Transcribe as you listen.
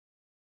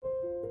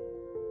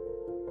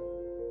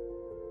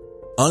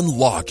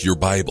Unlock your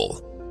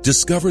Bible.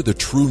 Discover the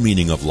true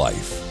meaning of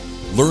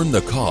life. Learn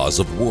the cause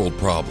of world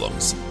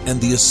problems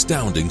and the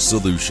astounding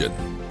solution.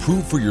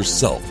 Prove for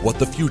yourself what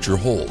the future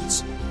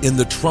holds. In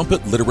the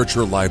Trumpet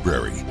Literature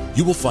Library,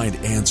 you will find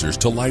answers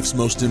to life's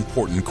most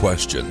important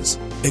questions.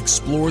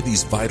 Explore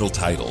these vital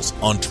titles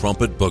on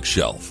Trumpet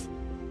Bookshelf.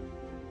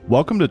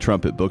 Welcome to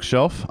Trumpet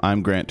Bookshelf.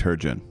 I'm Grant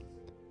Turgeon.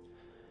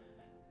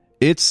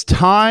 It's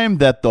time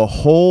that the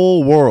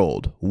whole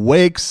world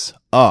wakes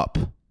up.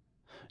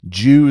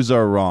 Jews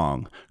are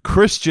wrong.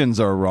 Christians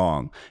are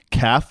wrong.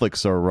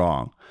 Catholics are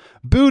wrong.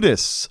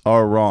 Buddhists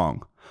are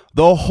wrong.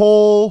 The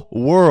whole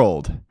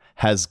world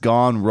has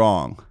gone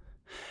wrong.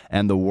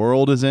 And the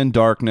world is in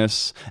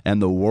darkness,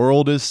 and the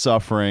world is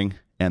suffering,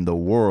 and the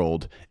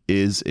world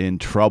is in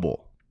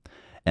trouble.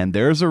 And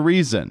there's a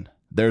reason.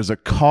 There's a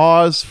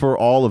cause for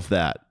all of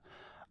that.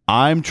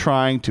 I'm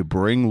trying to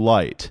bring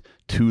light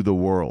to the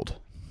world.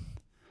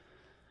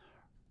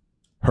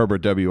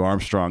 Herbert W.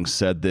 Armstrong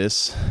said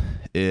this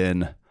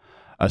in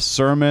a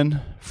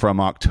sermon from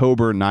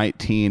October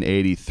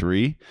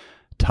 1983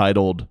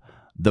 titled,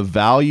 "The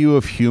Value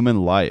of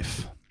Human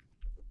Life."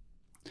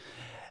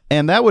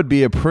 And that would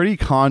be a pretty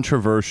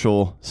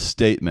controversial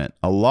statement.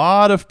 A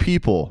lot of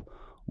people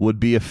would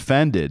be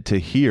offended to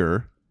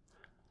hear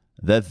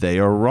that they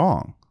are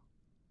wrong.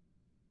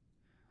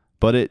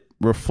 But it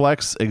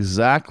reflects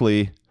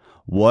exactly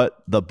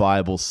what the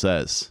Bible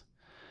says.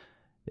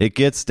 It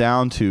gets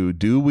down to,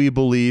 do we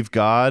believe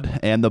God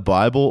and the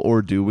Bible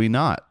or do we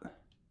not?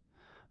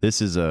 This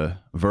is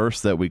a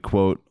verse that we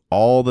quote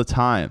all the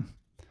time,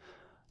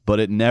 but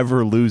it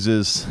never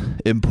loses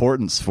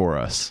importance for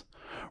us.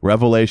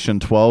 Revelation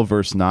 12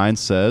 verse 9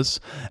 says,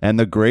 "And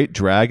the great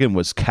dragon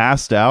was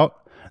cast out,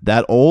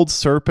 that old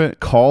serpent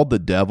called the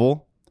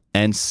devil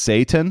and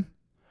Satan,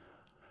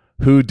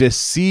 who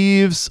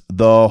deceives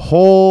the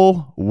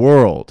whole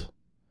world.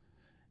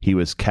 He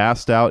was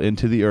cast out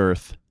into the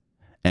earth,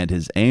 and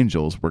his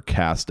angels were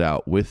cast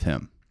out with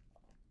him."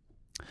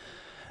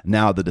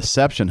 Now, the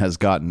deception has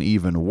gotten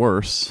even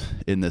worse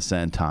in this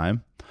end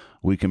time.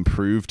 We can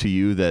prove to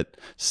you that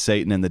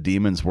Satan and the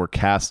demons were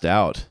cast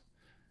out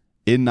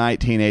in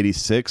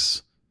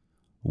 1986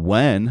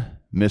 when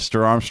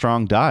Mr.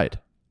 Armstrong died.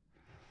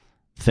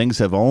 Things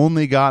have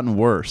only gotten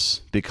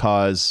worse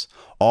because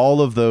all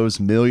of those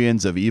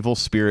millions of evil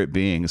spirit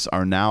beings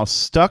are now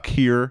stuck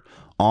here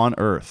on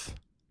earth.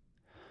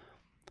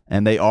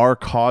 And they are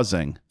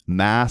causing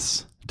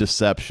mass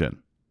deception.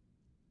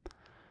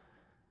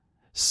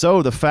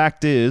 So the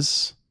fact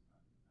is,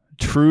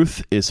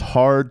 truth is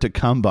hard to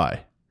come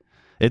by.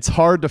 It's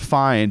hard to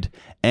find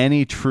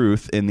any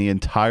truth in the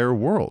entire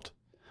world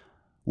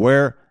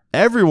where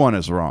everyone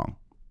is wrong.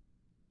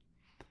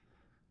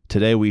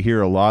 Today we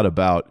hear a lot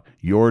about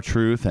your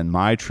truth and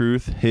my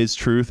truth, his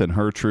truth and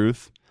her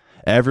truth.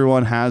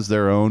 Everyone has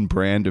their own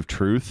brand of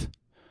truth,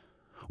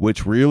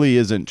 which really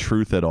isn't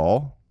truth at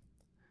all.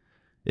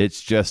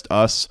 It's just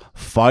us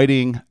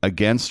fighting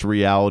against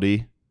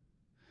reality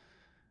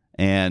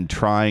and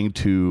trying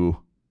to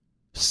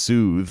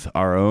soothe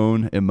our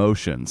own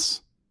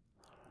emotions.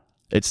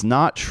 It's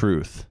not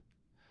truth.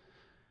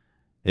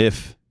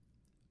 If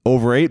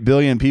over 8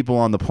 billion people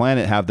on the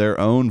planet have their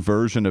own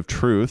version of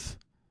truth,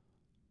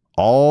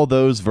 all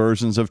those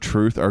versions of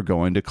truth are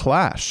going to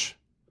clash.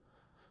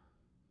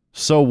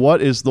 So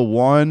what is the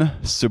one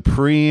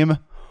supreme,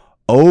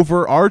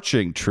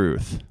 overarching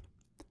truth?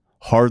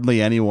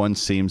 Hardly anyone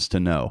seems to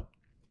know.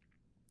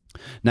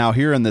 Now,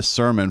 here in this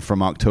sermon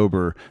from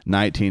October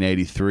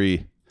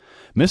 1983,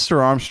 Mr.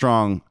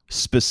 Armstrong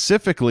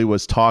specifically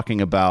was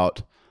talking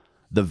about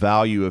the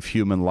value of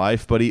human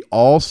life, but he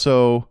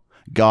also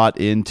got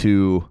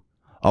into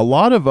a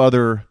lot of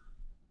other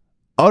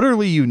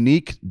utterly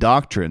unique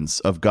doctrines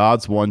of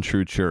God's one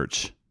true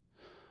church.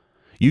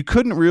 You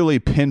couldn't really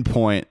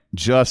pinpoint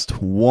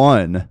just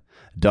one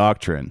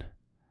doctrine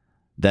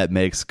that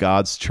makes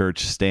God's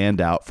church stand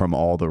out from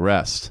all the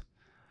rest.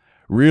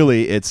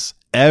 Really, it's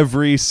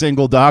every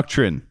single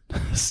doctrine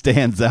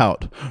stands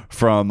out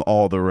from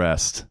all the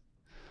rest.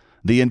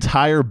 The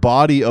entire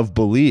body of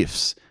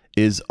beliefs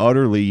is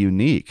utterly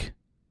unique.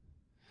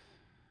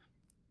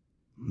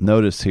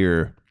 Notice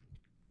here,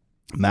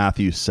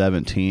 Matthew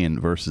 17,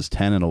 verses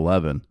 10 and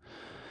 11.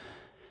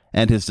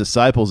 "And his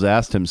disciples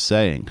asked him,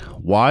 saying,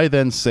 Why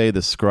then say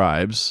the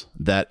scribes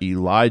that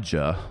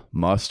Elijah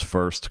must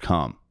first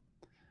come?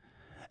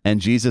 And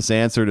Jesus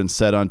answered and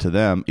said unto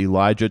them,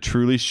 Elijah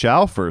truly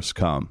shall first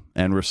come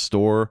and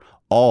restore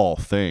all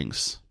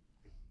things."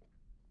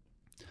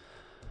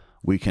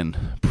 We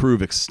can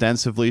prove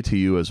extensively to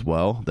you as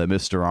well that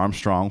Mr.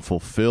 Armstrong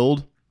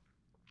fulfilled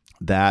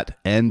that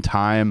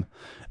end-time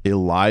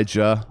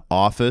Elijah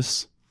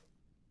office.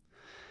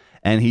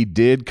 And he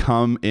did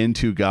come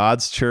into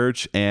God's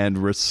church and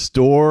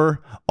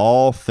restore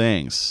all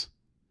things.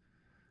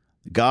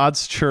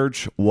 God's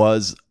church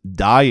was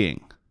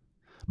dying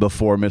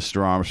before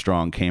Mr.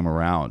 Armstrong came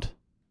around.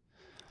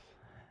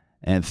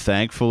 And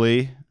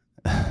thankfully,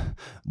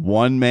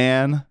 one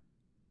man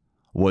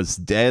was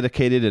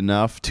dedicated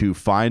enough to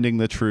finding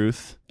the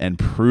truth and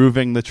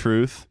proving the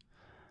truth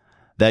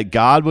that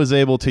God was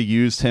able to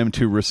use him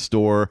to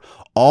restore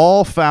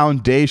all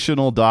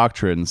foundational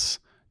doctrines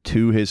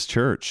to his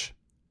church.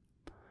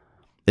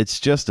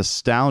 It's just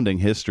astounding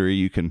history.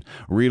 You can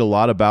read a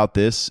lot about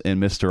this in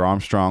Mr.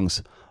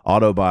 Armstrong's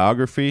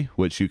autobiography,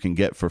 which you can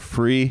get for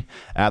free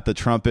at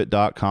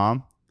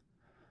thetrumpet.com.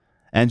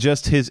 And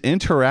just his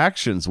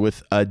interactions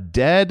with a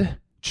dead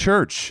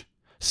church,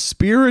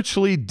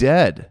 spiritually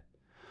dead,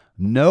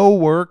 no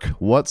work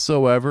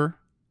whatsoever.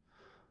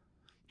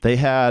 They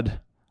had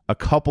a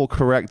couple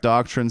correct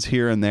doctrines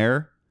here and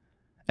there,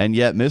 and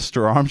yet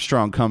Mr.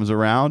 Armstrong comes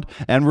around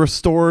and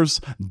restores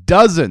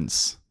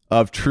dozens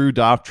of true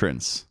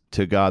doctrines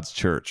to God's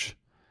church.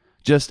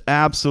 Just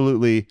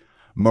absolutely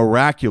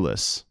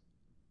miraculous.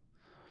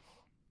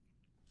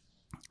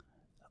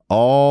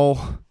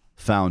 All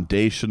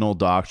foundational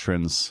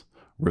doctrines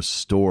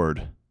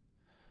restored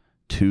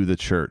to the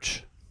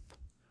church.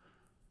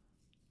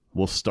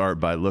 We'll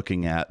start by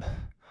looking at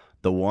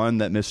the one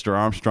that Mr.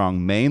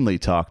 Armstrong mainly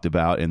talked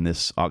about in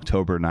this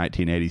October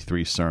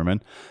 1983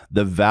 sermon,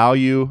 the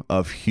value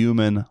of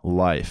human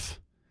life.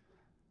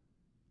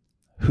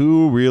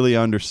 Who really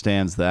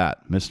understands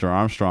that? Mr.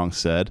 Armstrong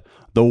said,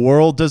 the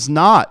world does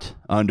not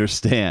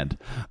understand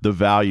the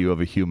value of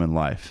a human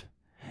life.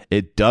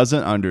 It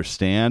doesn't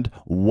understand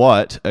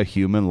what a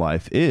human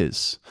life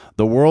is.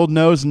 The world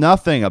knows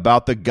nothing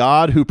about the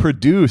God who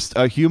produced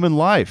a human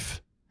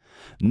life.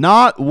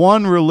 Not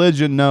one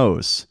religion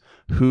knows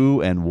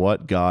who and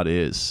what God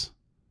is.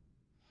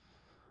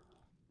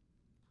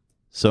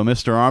 So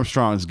Mr.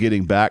 Armstrong is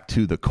getting back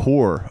to the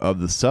core of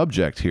the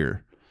subject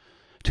here.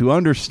 To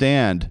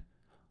understand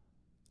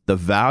the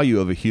value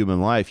of a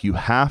human life, you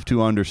have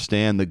to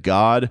understand the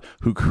God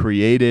who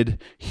created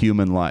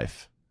human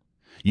life.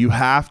 You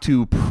have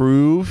to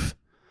prove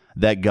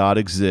that God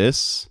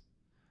exists,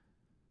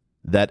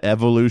 that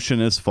evolution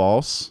is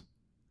false,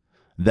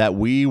 that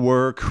we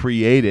were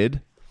created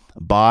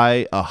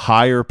by a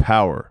higher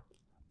power,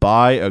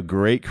 by a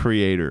great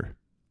creator.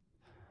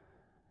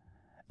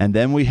 And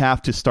then we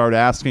have to start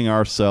asking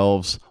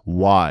ourselves,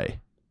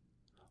 why?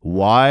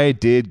 Why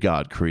did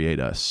God create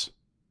us?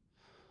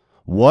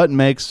 What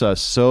makes us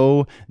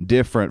so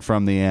different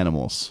from the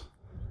animals?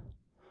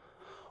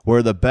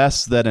 Where the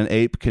best that an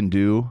ape can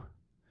do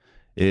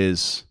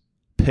is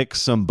pick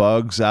some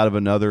bugs out of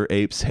another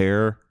ape's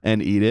hair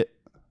and eat it,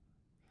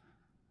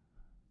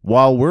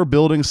 while we're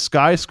building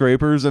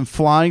skyscrapers and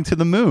flying to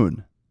the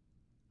moon.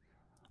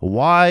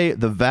 Why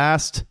the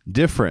vast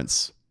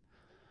difference?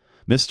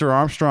 Mr.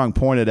 Armstrong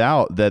pointed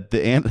out that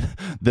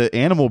the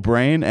animal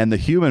brain and the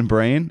human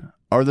brain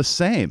are the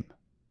same.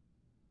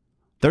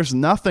 There's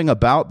nothing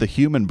about the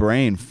human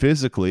brain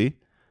physically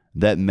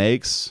that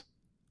makes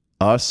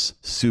us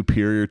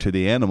superior to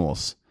the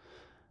animals.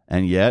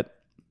 And yet,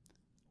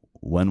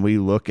 when we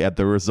look at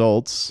the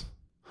results,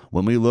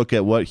 when we look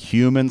at what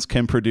humans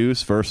can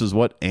produce versus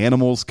what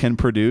animals can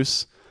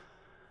produce,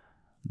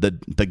 the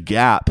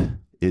gap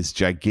is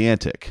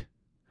gigantic.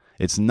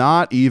 It's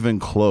not even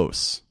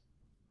close.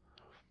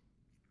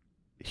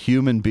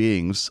 Human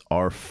beings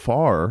are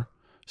far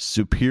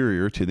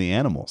superior to the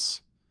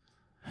animals.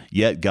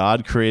 Yet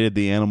God created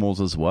the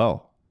animals as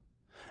well,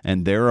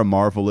 and they're a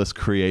marvelous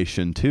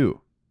creation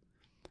too.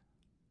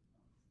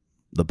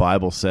 The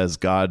Bible says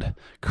God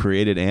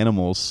created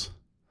animals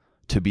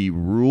to be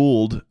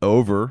ruled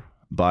over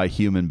by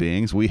human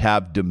beings. We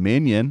have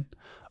dominion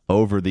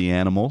over the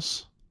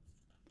animals.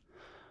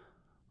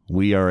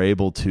 We are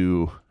able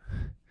to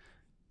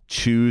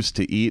choose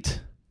to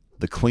eat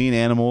the clean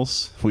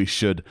animals. We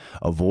should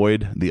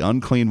avoid the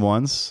unclean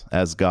ones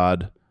as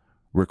God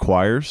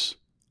requires.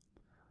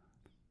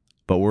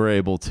 But we're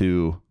able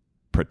to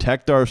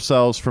protect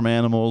ourselves from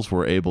animals.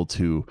 We're able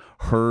to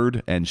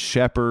herd and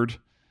shepherd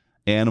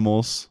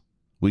animals.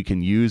 We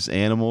can use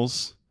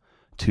animals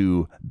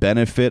to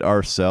benefit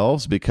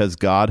ourselves because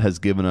God has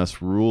given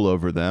us rule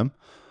over them.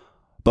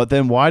 But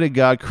then why did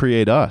God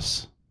create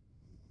us?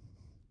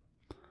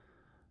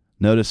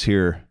 Notice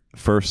here,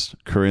 1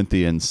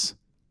 Corinthians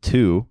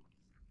 2,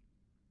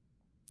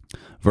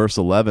 verse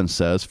 11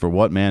 says, "For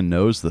what man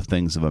knows the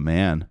things of a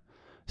man,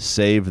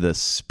 save the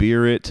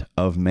spirit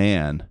of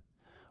man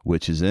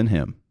which is in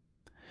him?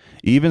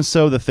 Even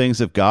so the things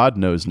of God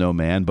knows no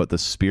man but the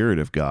Spirit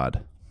of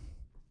God."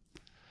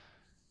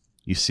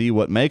 You see,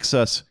 what makes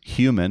us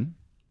human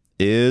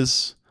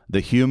is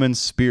the human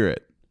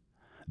spirit.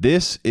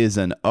 This is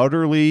an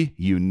utterly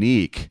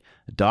unique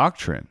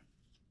doctrine.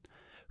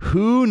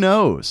 Who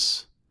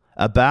knows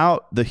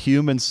about the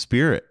human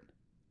spirit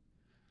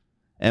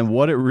and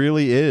what it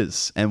really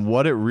is and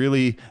what it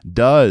really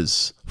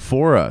does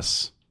for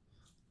us?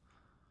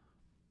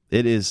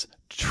 It is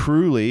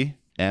truly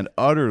and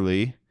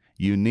utterly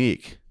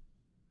unique.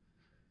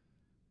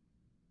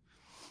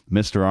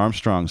 Mr.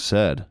 Armstrong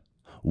said,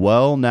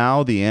 "Well,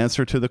 now the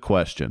answer to the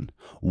question,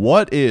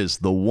 what is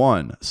the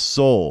one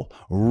sole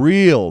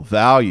real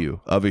value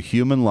of a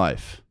human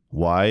life?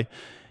 Why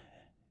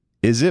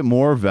is it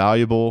more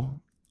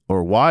valuable,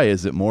 or why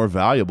is it more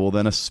valuable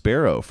than a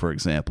sparrow, for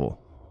example,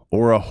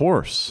 or a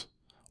horse,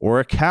 or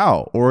a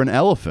cow, or an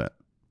elephant?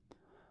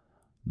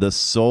 The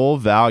sole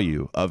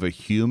value of a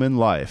human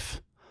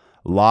life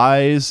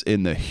lies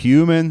in the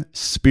human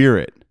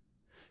spirit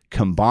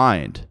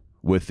combined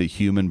with the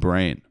human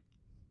brain.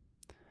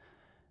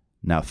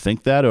 Now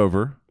think that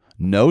over.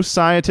 No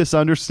scientist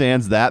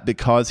understands that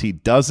because he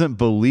doesn't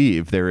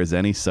believe there is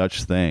any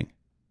such thing.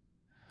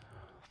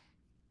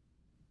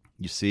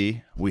 You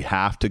see, we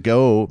have to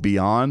go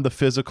beyond the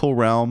physical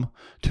realm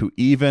to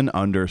even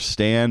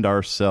understand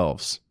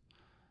ourselves.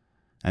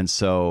 And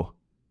so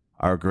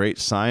our great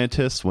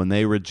scientists, when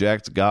they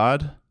reject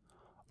God,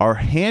 are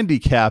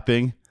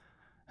handicapping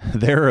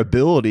their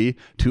ability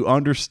to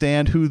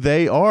understand who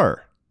they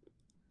are.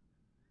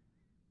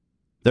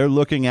 They're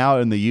looking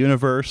out in the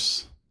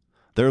universe.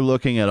 They're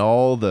looking at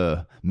all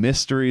the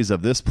mysteries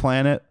of this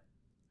planet,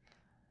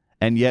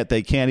 and yet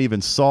they can't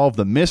even solve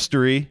the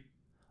mystery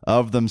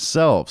of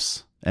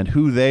themselves and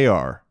who they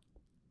are,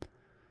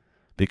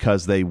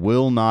 because they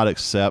will not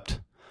accept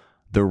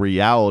the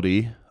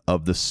reality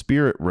of the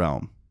spirit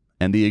realm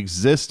and the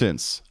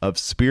existence of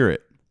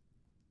spirit.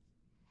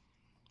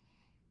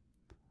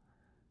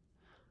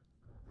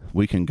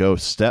 We can go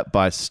step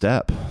by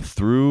step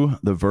through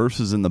the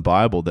verses in the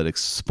Bible that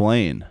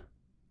explain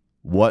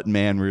what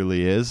man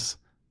really is,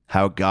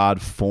 how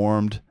God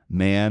formed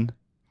man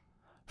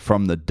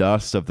from the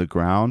dust of the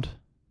ground.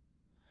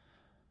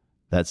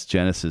 That's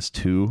Genesis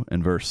 2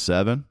 and verse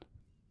 7.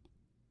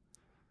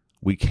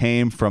 We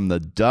came from the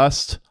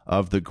dust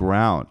of the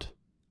ground.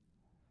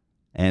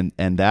 And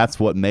that's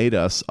what made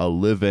us a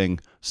living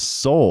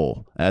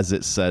soul, as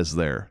it says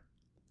there.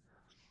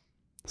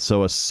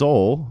 So a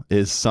soul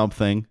is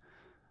something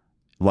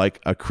like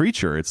a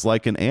creature. It's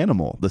like an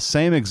animal. The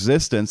same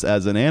existence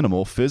as an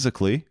animal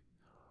physically,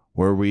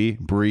 where we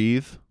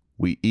breathe,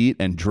 we eat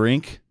and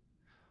drink,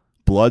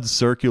 blood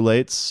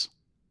circulates,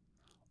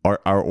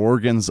 our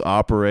organs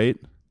operate.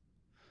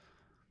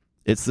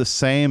 It's the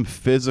same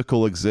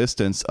physical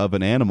existence of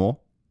an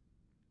animal.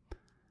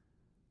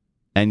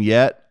 And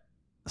yet,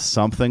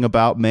 something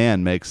about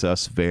man makes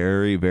us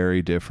very,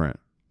 very different.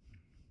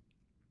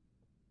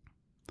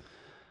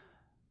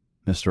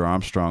 Mr.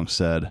 Armstrong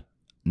said,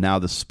 "Now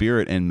the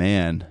spirit in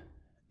man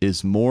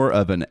is more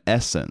of an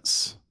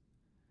essence.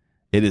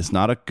 It is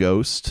not a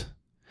ghost.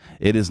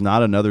 It is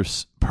not another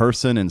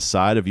person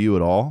inside of you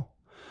at all.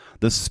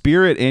 The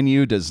spirit in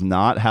you does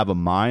not have a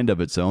mind of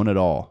its own at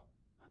all.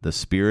 The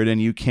spirit in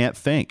you can't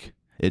think.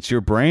 It's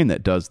your brain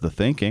that does the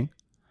thinking.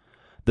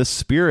 The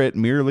spirit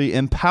merely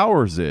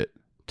empowers it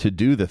to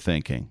do the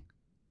thinking.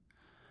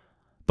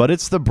 But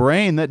it's the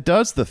brain that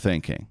does the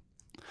thinking.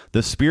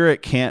 The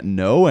spirit can't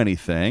know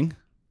anything.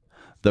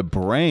 The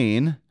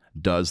brain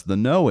does the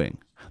knowing.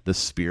 The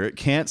spirit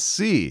can't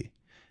see.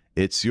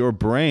 It's your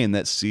brain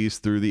that sees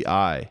through the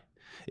eye.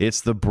 It's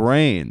the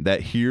brain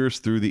that hears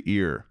through the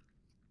ear.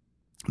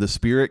 The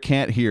spirit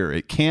can't hear.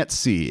 It can't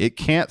see. It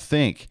can't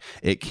think.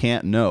 It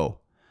can't know,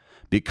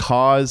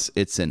 because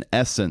it's an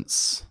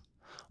essence,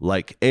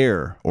 like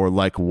air or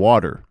like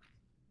water."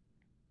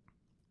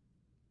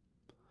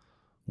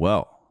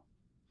 Well,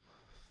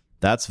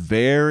 that's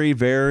very,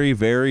 very,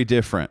 very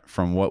different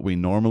from what we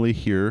normally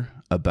hear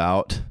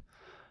about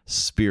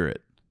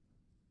spirit.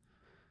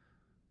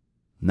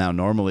 Now,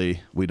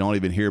 normally, we don't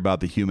even hear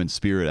about the human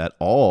spirit at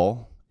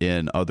all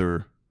in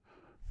other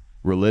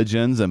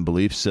religions and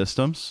belief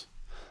systems.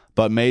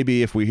 But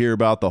maybe if we hear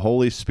about the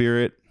Holy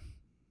Spirit,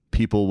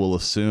 people will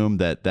assume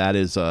that that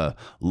is a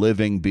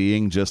living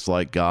being just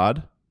like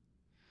God.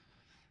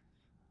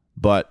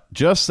 But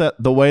just that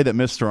the way that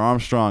Mr.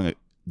 Armstrong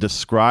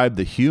described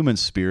the human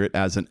spirit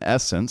as an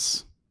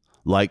essence,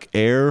 like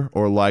air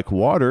or like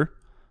water,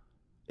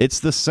 it's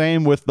the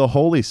same with the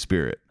Holy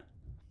Spirit.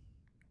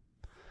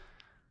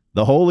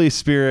 The Holy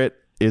Spirit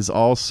is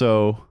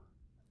also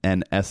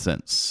an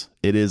essence.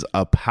 It is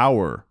a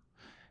power.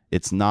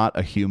 It's not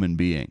a human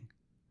being.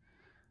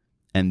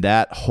 And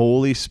that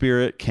Holy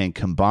Spirit can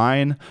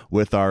combine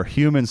with our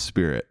human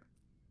spirit.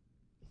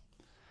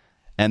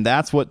 And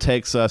that's what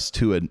takes us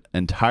to an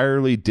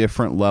entirely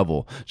different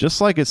level.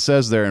 Just like it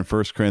says there in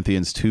 1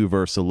 Corinthians 2,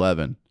 verse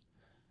 11.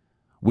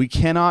 We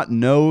cannot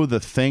know the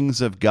things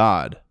of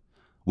God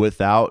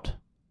without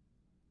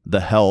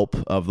the help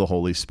of the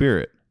Holy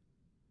Spirit.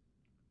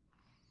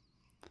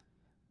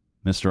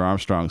 Mr.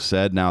 Armstrong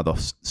said, "Now the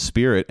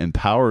Spirit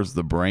empowers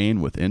the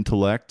brain with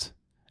intellect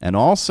and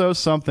also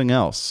something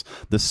else.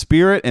 The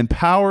Spirit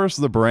empowers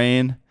the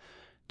brain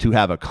to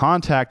have a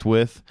contact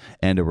with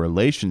and a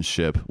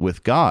relationship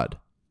with God,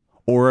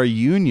 or a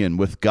union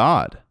with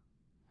God.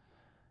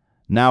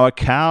 Now, a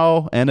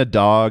cow and a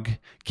dog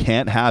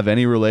can't have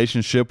any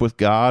relationship with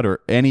God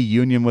or any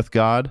union with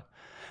God.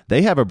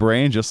 They have a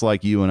brain just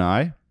like you and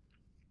I."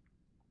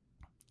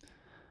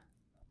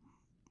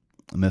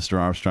 Mr.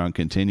 Armstrong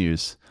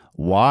continues,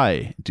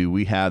 "Why do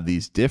we have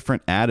these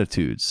different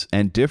attitudes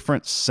and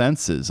different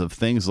senses of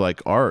things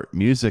like art,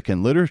 music,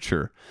 and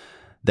literature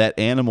that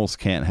animals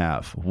can't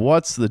have?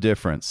 What's the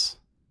difference?"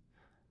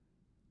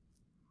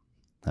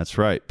 That's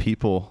right.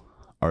 People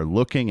are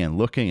looking and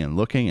looking and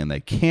looking, and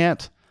they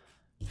can't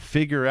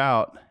figure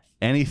out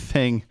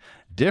anything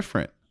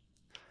different,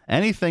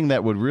 anything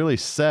that would really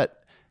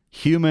set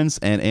humans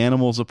and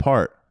animals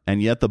apart.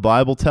 And yet the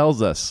Bible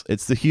tells us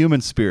it's the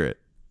human spirit.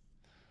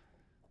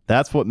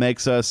 That's what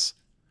makes us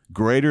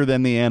greater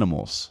than the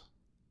animals.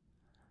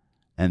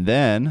 And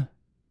then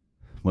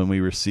when we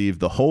receive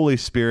the Holy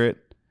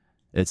Spirit,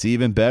 it's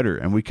even better,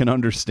 and we can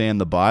understand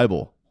the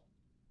Bible.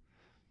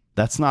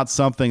 That's not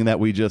something that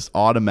we just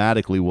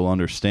automatically will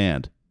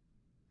understand.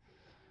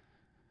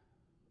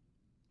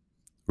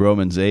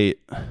 Romans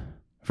 8,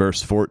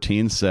 verse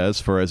 14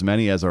 says, "For as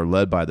many as are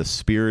led by the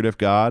Spirit of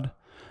God,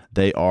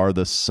 they are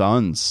the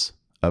sons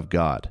of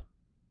God."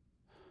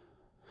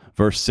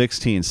 Verse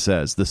 16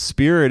 says, "The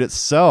Spirit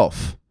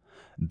itself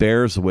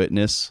bears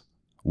witness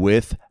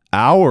with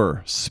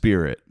our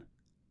spirit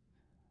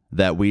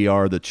that we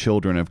are the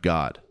children of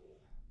God."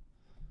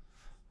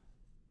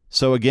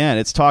 So again,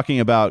 it's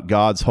talking about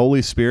God's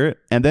Holy Spirit,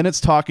 and then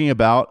it's talking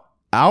about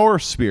our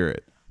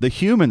spirit, the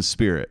human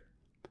spirit.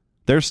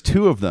 There's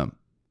two of them.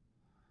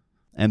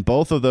 And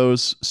both of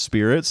those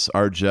spirits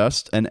are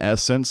just an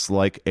essence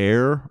like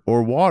air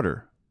or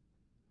water.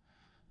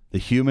 The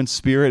human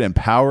spirit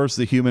empowers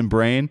the human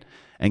brain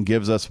and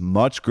gives us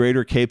much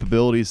greater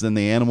capabilities than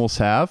the animals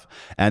have.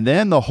 And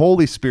then the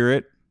Holy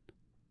Spirit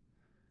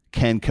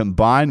can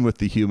combine with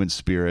the human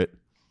spirit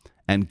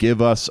and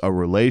give us a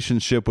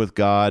relationship with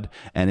God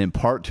and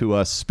impart to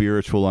us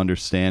spiritual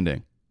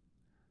understanding.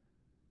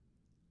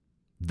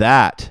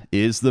 That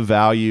is the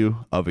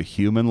value of a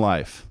human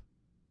life.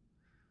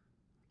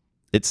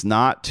 It's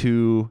not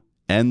to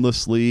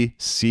endlessly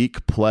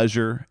seek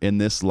pleasure in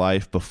this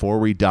life before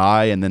we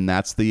die and then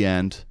that's the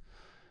end.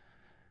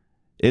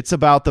 It's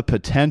about the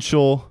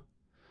potential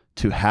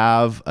to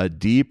have a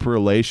deep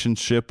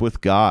relationship with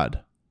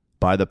God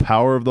by the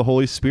power of the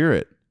Holy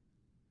Spirit,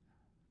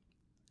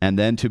 and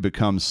then to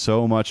become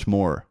so much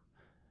more.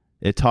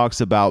 It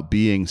talks about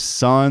being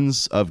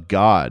sons of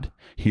God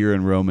here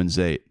in Romans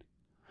 8.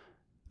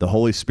 The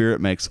Holy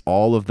Spirit makes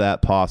all of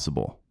that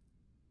possible.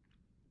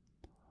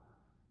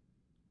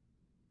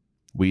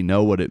 We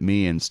know what it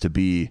means to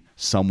be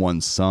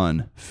someone's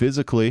son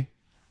physically.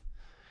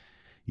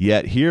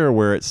 Yet here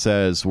where it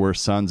says we're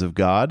sons of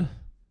God,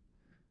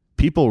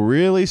 people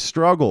really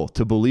struggle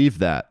to believe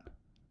that.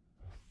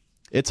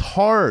 It's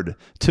hard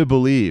to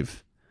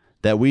believe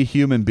that we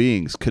human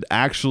beings could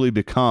actually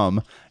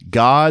become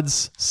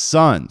God's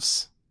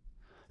sons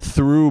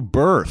through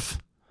birth,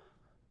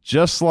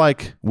 just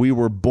like we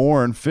were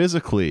born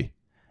physically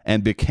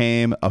and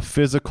became a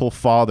physical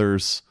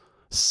father's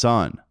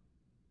son.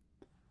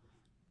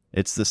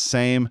 It's the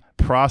same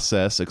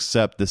process,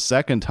 except the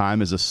second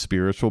time is a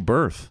spiritual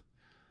birth.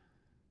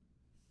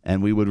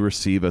 And we would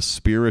receive a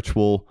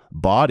spiritual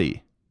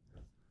body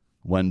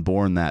when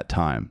born that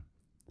time.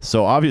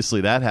 So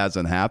obviously that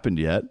hasn't happened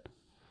yet.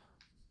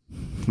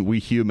 We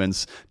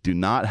humans do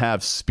not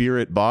have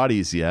spirit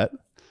bodies yet,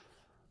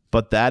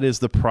 but that is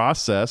the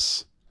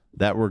process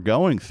that we're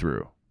going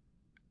through.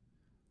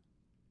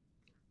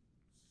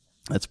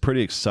 That's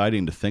pretty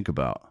exciting to think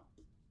about.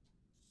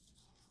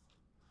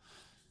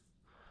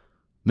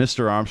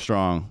 Mr.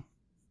 Armstrong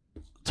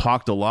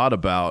talked a lot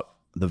about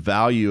the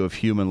value of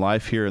human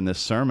life here in this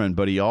sermon,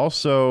 but he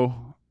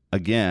also,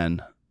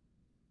 again,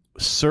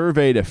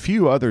 surveyed a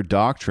few other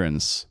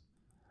doctrines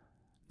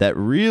that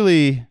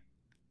really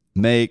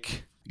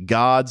make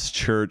God's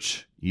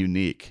church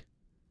unique.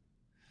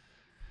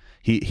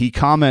 He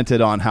commented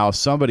on how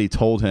somebody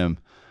told him,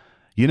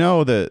 you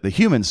know, the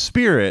human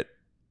spirit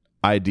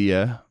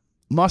idea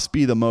must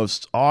be the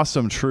most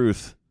awesome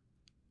truth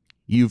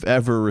you've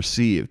ever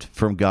received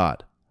from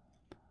God.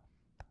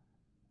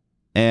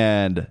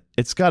 And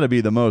it's got to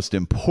be the most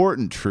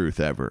important truth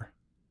ever.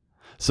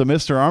 So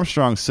Mr.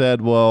 Armstrong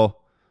said,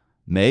 well,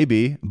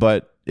 maybe,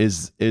 but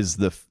is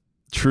the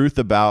truth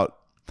about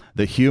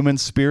the human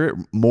spirit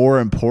more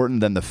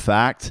important than the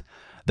fact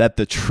that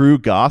the true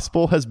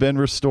gospel has been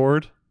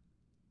restored?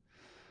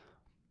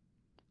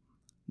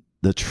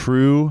 The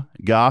true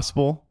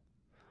gospel?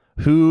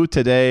 Who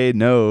today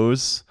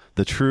knows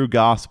the true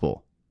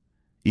gospel,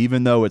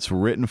 even though it's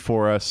written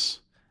for us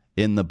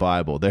in the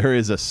Bible? There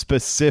is a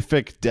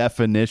specific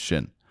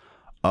definition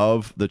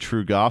of the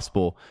true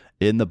gospel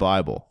in the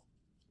Bible.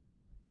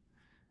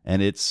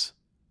 And it's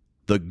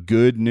the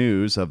good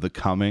news of the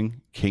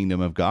coming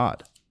kingdom of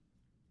God.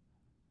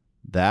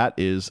 That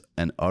is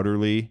an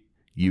utterly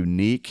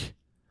unique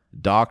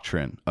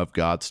doctrine of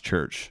God's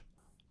church.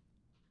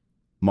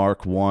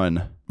 Mark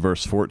 1,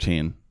 verse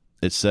 14,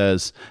 it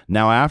says,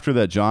 "Now after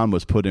that John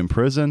was put in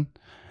prison,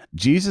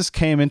 Jesus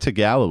came into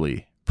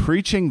Galilee,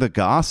 preaching the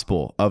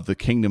gospel of the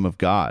kingdom of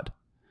God,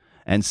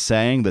 and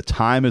saying, the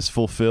time is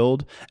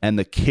fulfilled, and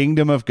the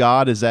kingdom of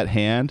God is at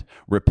hand.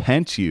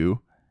 Repent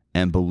you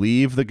and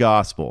believe the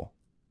gospel."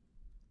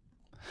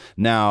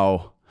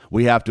 Now,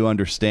 we have to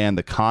understand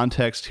the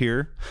context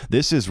here.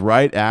 This is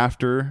right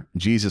after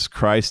Jesus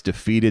Christ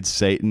defeated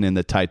Satan in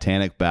the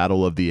Titanic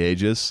battle of the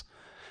ages.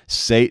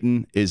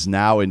 Satan is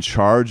now in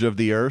charge of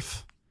the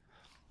earth.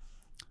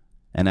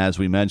 And as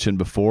we mentioned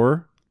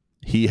before,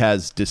 he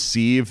has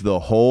deceived the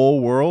whole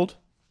world.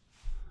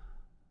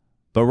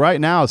 But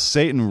right now,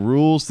 Satan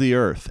rules the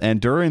earth.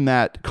 And during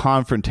that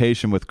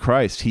confrontation with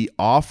Christ, he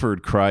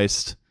offered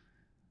Christ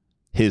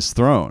his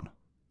throne.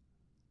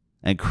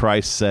 And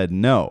Christ said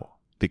no,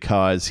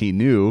 because he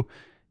knew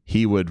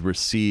he would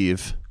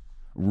receive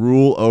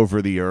rule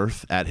over the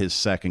earth at his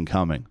second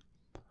coming,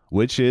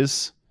 which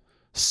is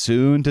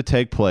soon to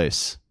take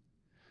place.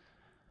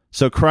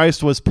 So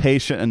Christ was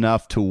patient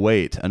enough to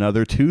wait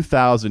another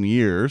 2,000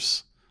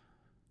 years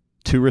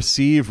to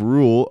receive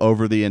rule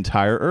over the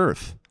entire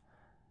earth.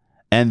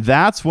 And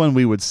that's when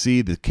we would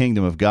see the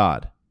kingdom of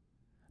God.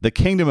 The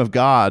kingdom of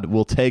God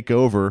will take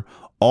over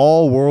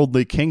all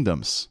worldly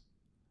kingdoms.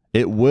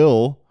 It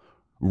will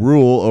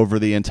rule over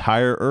the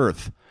entire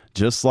earth,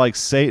 just like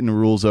Satan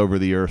rules over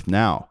the earth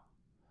now.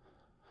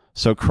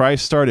 So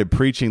Christ started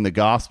preaching the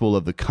gospel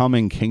of the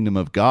coming kingdom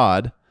of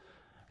God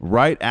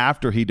right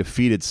after he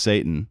defeated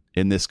Satan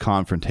in this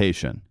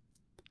confrontation,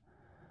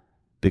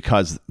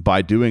 because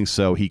by doing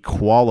so, he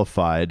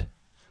qualified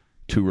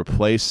to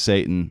replace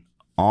Satan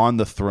on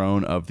the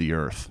throne of the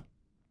earth.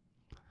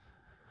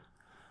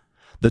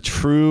 The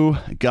true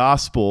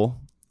gospel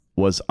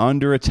was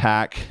under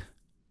attack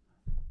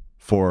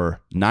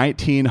for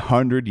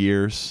 1900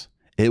 years.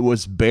 It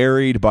was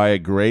buried by a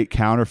great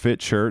counterfeit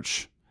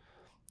church.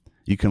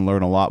 You can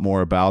learn a lot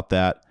more about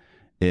that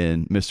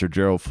in Mr.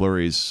 Gerald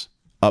Flurry's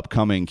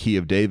upcoming Key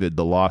of David,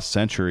 The Lost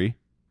Century.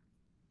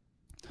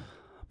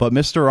 But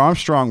Mr.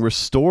 Armstrong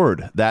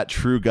restored that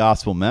true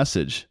gospel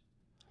message,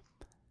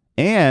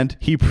 and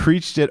he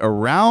preached it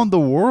around the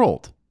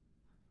world.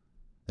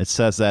 It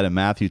says that in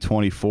Matthew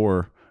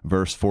 24,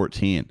 verse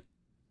 14.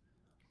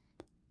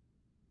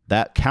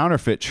 That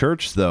counterfeit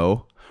church,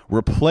 though,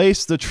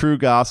 replaced the true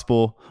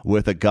gospel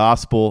with a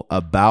gospel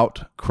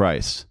about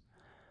Christ.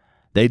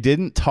 They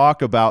didn't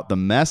talk about the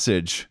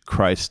message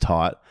Christ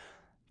taught.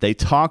 They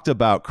talked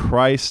about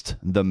Christ,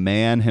 the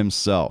man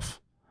himself.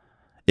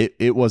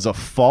 It was a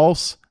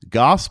false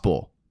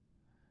gospel.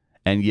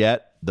 And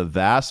yet, the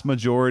vast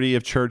majority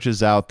of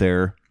churches out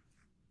there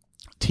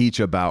teach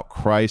about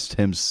Christ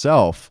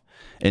himself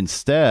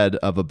instead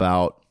of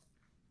about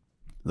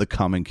the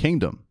coming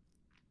kingdom.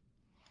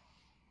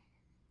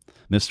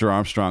 Mr.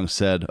 Armstrong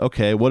said,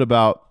 okay, what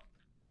about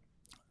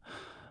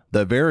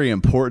the very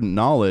important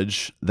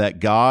knowledge that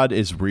God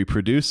is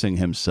reproducing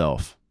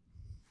himself?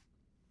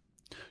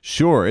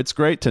 Sure, it's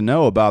great to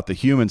know about the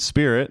human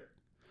spirit.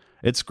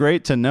 It's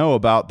great to know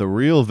about the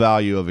real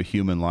value of a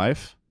human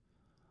life.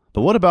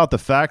 But what about the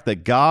fact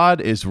that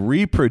God is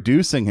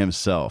reproducing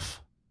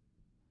himself?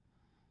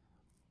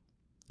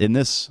 In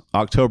this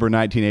October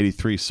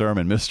 1983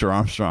 sermon, Mr.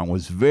 Armstrong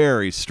was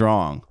very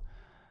strong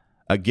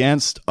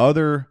against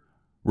other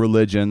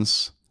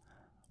religions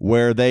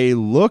where they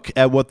look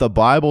at what the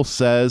Bible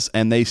says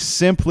and they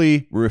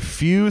simply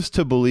refuse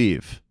to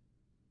believe.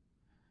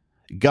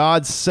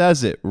 God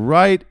says it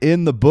right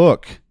in the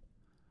book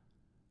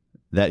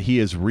that he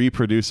is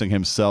reproducing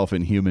himself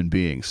in human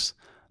beings,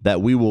 that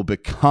we will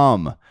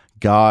become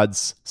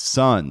God's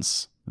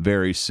sons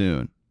very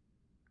soon.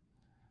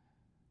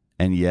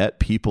 And yet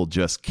people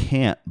just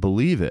can't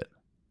believe it.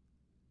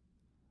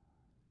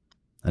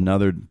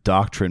 Another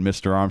doctrine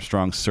Mr.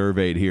 Armstrong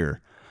surveyed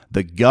here.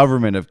 The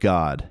government of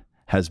God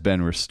has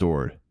been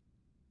restored.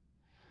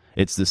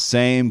 It's the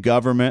same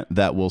government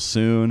that will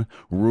soon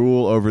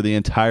rule over the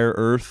entire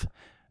earth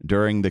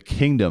during the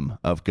kingdom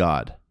of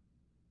God.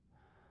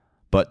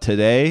 But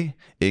today,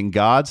 in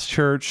God's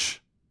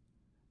church,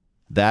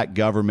 that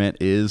government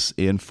is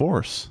in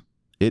force.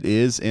 It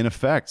is in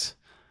effect.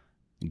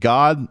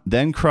 God,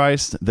 then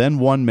Christ, then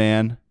one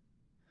man,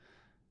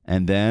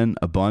 and then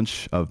a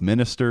bunch of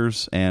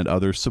ministers and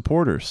other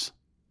supporters.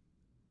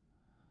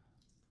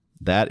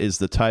 That is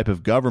the type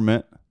of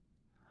government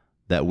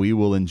that we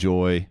will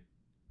enjoy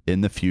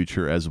in the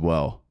future as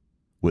well,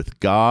 with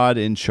God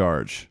in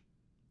charge.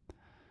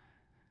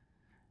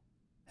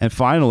 And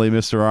finally,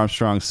 Mr.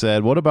 Armstrong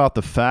said, what about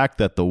the fact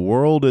that the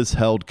world is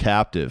held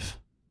captive?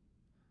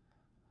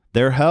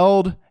 They're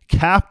held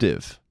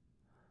captive.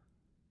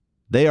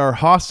 They are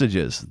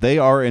hostages. They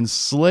are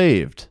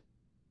enslaved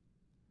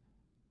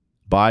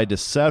by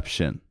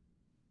deception.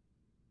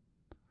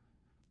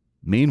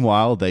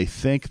 Meanwhile, they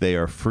think they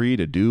are free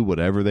to do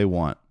whatever they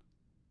want.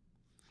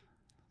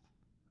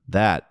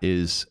 That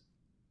is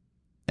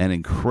an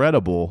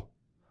incredible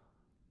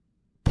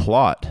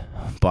plot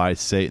by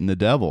Satan the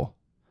devil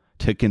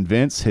to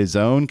convince his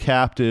own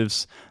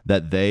captives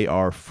that they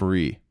are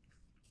free.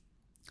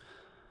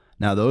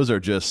 Now, those are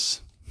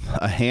just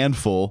a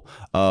handful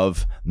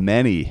of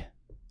many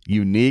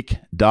unique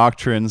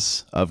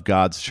doctrines of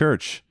God's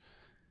church.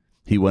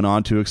 He went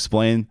on to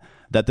explain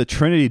that the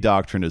Trinity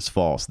doctrine is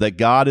false, that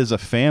God is a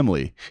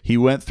family. He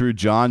went through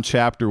John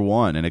chapter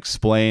 1 and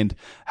explained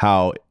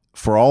how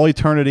for all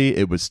eternity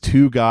it was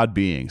two God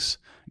beings,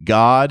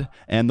 God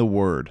and the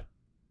Word.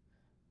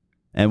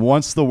 And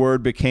once the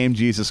Word became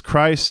Jesus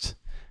Christ,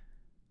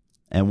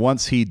 and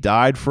once he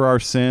died for our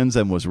sins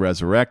and was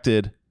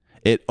resurrected,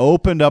 it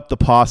opened up the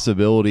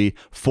possibility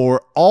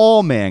for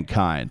all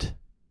mankind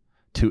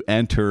to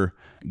enter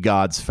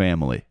God's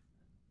family.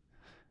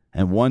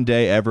 And one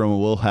day everyone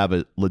will have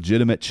a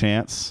legitimate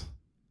chance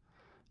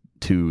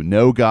to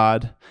know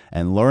God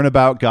and learn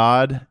about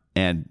God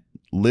and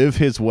live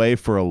his way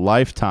for a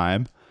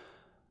lifetime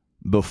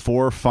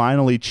before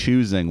finally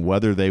choosing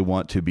whether they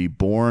want to be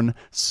born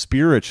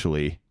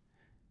spiritually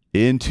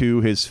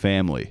into his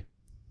family.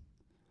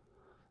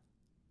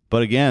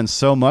 But again,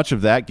 so much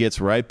of that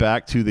gets right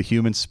back to the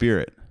human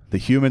spirit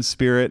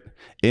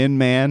in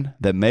man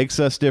that makes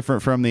us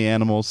different from the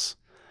animals,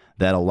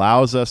 that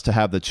allows us to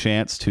have the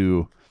chance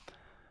to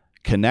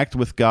connect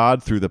with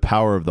God through the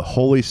power of the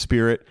Holy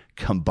Spirit,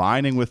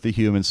 combining with the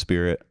human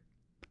spirit.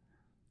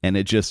 And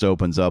it just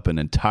opens up an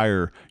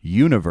entire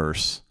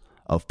universe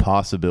of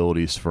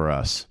possibilities for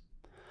us.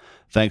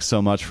 Thanks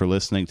so much for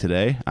listening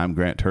today. I'm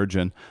Grant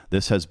Turgeon.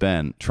 This has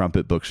been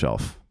Trumpet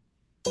Bookshelf.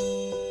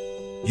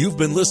 You've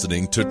been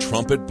listening to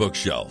Trumpet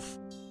Bookshelf.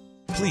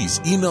 Please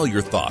email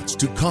your thoughts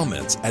to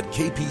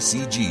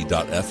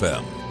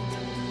comments@kpcg.fm.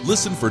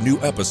 Listen for new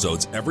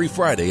episodes every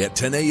Friday at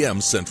 10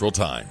 a.m. Central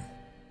Time.